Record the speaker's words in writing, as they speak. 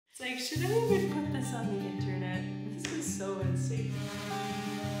Like, should I even put this on the internet? This is so unsafe.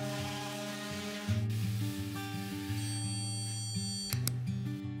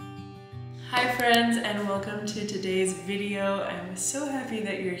 Hi friends, and welcome to today's video. I'm so happy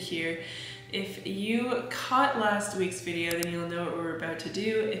that you're here. If you caught last week's video, then you'll know what we're about to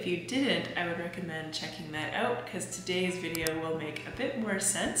do. If you didn't, I would recommend checking that out because today's video will make a bit more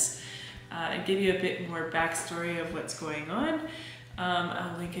sense and give you a bit more backstory of what's going on.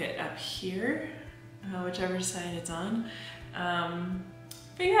 I'll link it up here, whichever side it's on.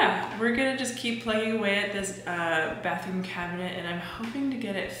 But yeah, we're gonna just keep plugging away at this bathroom cabinet, and I'm hoping to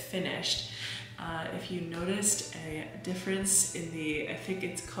get it finished. If you noticed a difference in I think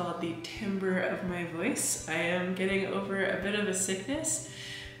it's called the timbre of my voice, I am getting over a bit of a sickness.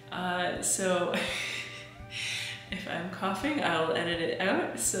 So if I'm coughing, I'll edit it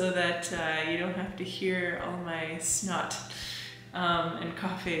out so that you don't have to hear all my snot and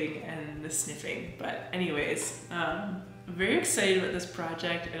coughing and the sniffing. But anyways, I'm very excited about this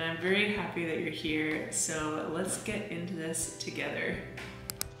project and I'm very happy that you're here. So let's get into this together.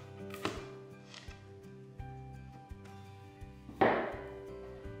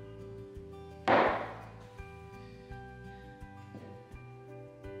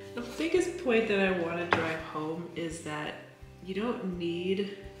 The biggest point that I want to drive home is that you don't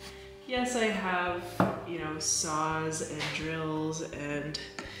need, yes, I have, you know, saws and drills and,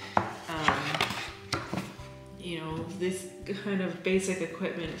 you know, this kind of basic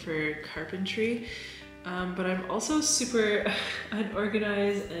equipment for carpentry, but I'm also super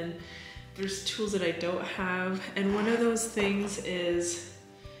unorganized and there's tools that I don't have. And one of those things is,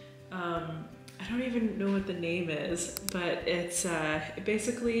 I don't even know what the name is, but it's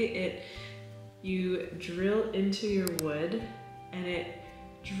basically you drill into your wood and it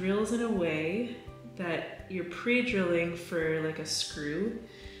drills in a way that you're pre-drilling for like a screw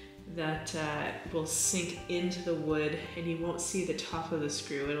that will sink into the wood and you won't see the top of the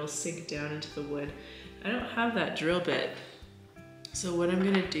screw. It'll sink down into the wood. I don't have that drill bit. So what I'm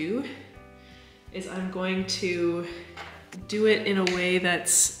gonna do is I'm going to do it in a way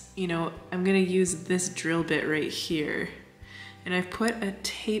that's, you know, I'm gonna use this drill bit right here. And I've put a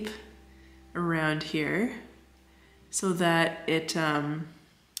tape around here so that it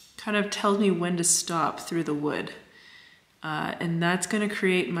kind of tells me when to stop through the wood. And that's gonna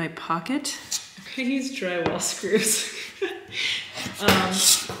create my pocket. I'm gonna use drywall screws.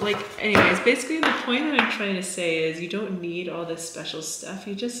 Anyways, basically the point that I'm trying to say is you don't need all this special stuff.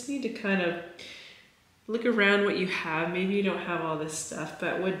 You just need to kind of look around what you have. Maybe you don't have all this stuff,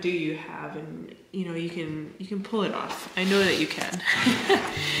 but what do you have? And you know, you can pull it off. I know that you can.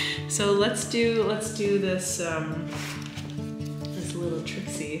 So let's do this this little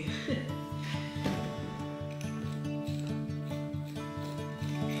tricksy.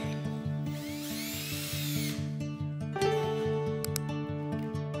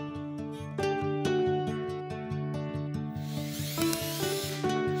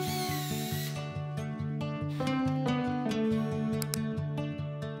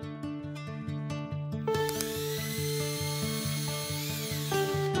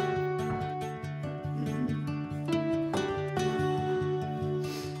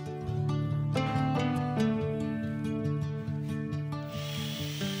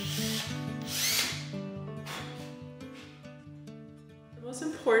 The most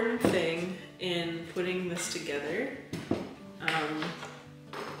important thing in putting this together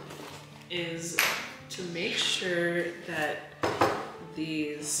is to make sure that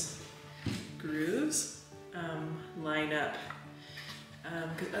these grooves line up,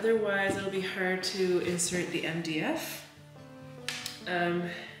 because otherwise it'll be hard to insert the MDF.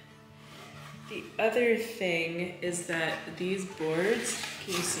 The other thing is that these boards,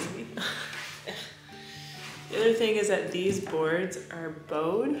 can you see me? The other thing is that these boards are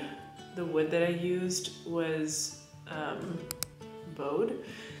bowed. The wood that I used was bowed.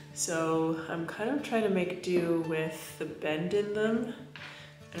 So I'm kind of trying to make do with the bend in them.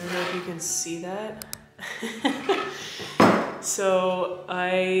 I don't know if you can see that. So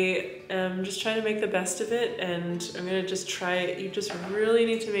I am just trying to make the best of it, and I'm gonna just try, you just really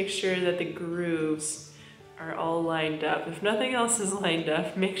need to make sure that the grooves are all lined up. If nothing else is lined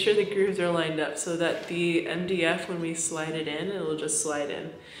up, make sure the grooves are lined up so that the MDF, when we slide it in, it'll just slide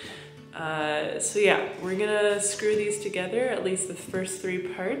in. So yeah, we're gonna screw these together, at least the first 3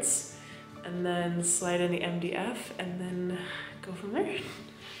 parts, and then slide in the MDF and then go from there.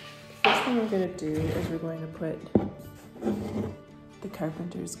 First thing we're gonna do is we're going to put the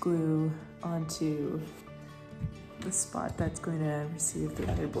carpenter's glue onto the spot that's going to receive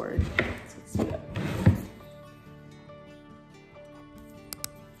the other board. So let's do that.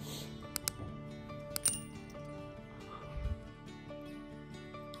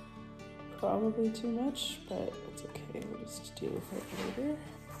 probably too much, but it's okay, we'll just deal with it later.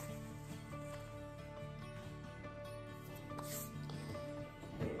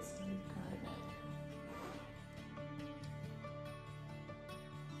 Okay, so we've got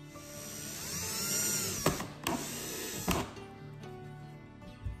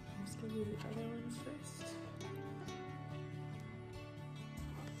let's give you the other one first.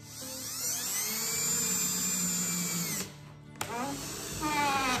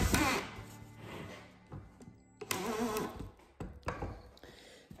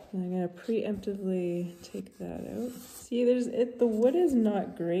 And I'm gonna preemptively take that out. See, the wood is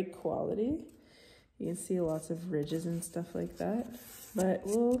not great quality. You can see lots of ridges and stuff like that, but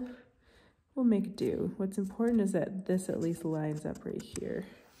we'll make do. What's important is that this at least lines up right here.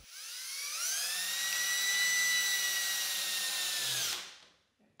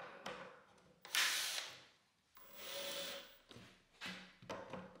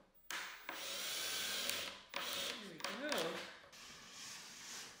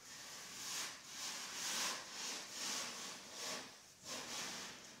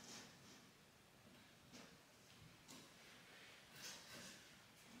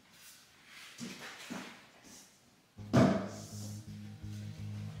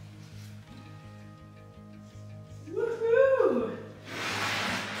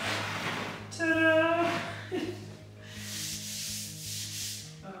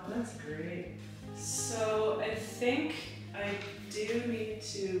 I think I do need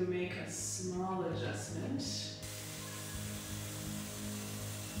to make a small adjustment.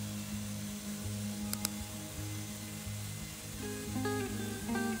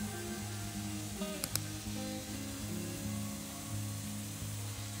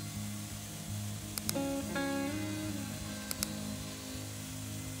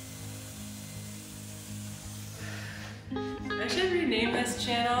 I should rename this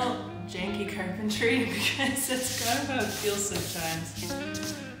channel Janky Carpentry because that's kind of how it feels sometimes.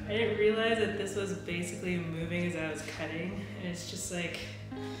 I didn't realize that this was basically moving as I was cutting, and it's just like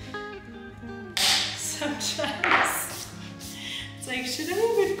sometimes it's like, should I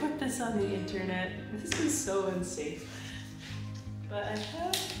even put this on the internet? This is so unsafe. But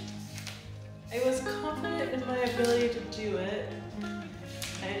I was confident in my ability to do it.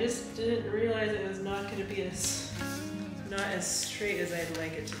 I just didn't realize it was not going to be not as straight as I'd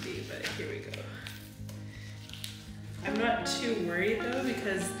like it to be, but here we go. I'm not too worried though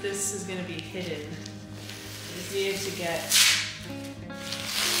because this is going to be hidden. I just needed to get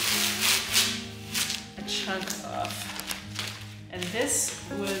a chunk off. And this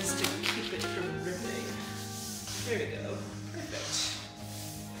was to keep it from ripping. There we go. Perfect.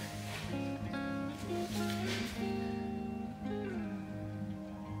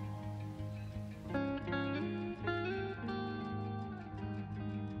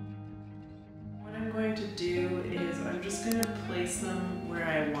 To do is I'm just going to place them where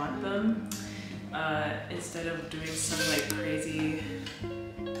I want them instead of doing some like crazy,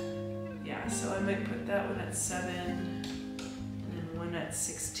 yeah, so I might put that one at 7 and then one at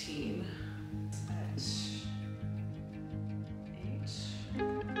 16 at 8.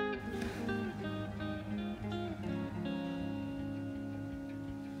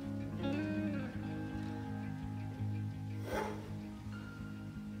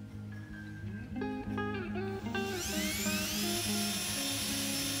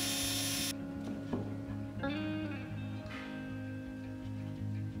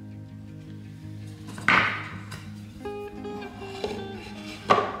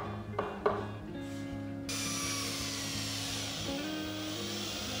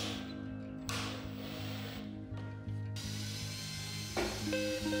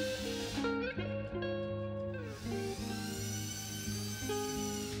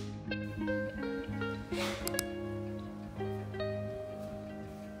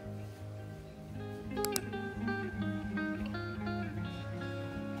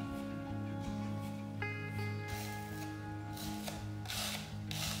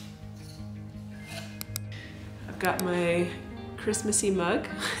 Got my Christmassy mug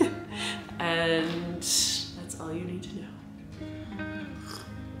and that's all you need to know.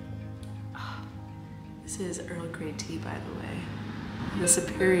 This is Earl Grey tea, by the way. The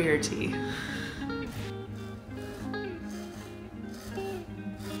superior tea.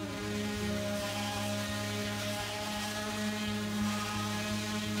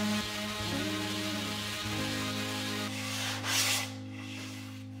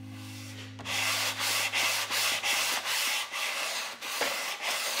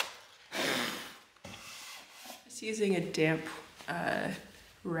 Using a damp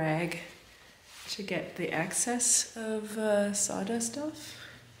rag to get the excess of sawdust off.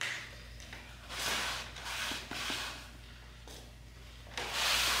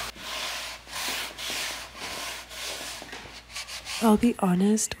 I'll be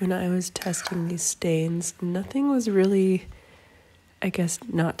honest, when I was testing these stains, nothing was really, I guess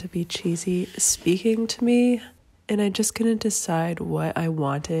not to be cheesy, speaking to me. And I just couldn't decide what I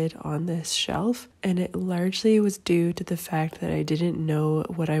wanted on this shelf. And it largely was due to the fact that I didn't know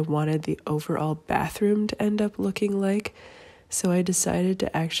what I wanted the overall bathroom to end up looking like. So I decided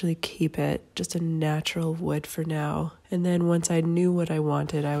to actually keep it just a natural wood for now. And then once I knew what I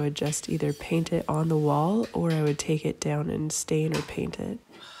wanted, I would just either paint it on the wall or I would take it down and stain or paint it.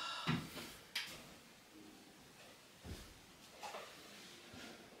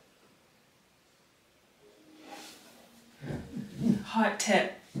 Hot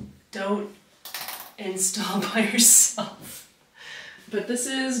tip, don't install by yourself. But this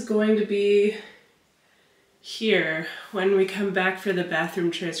is going to be here when we come back for the bathroom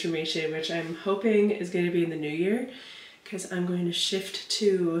transformation, which I'm hoping is going to be in the new year, because I'm going to shift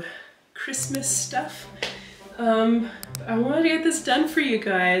to Christmas stuff. I wanted to get this done for you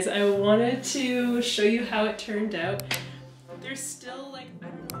guys. I wanted to show you how it turned out. There's still like, I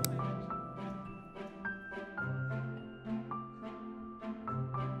don't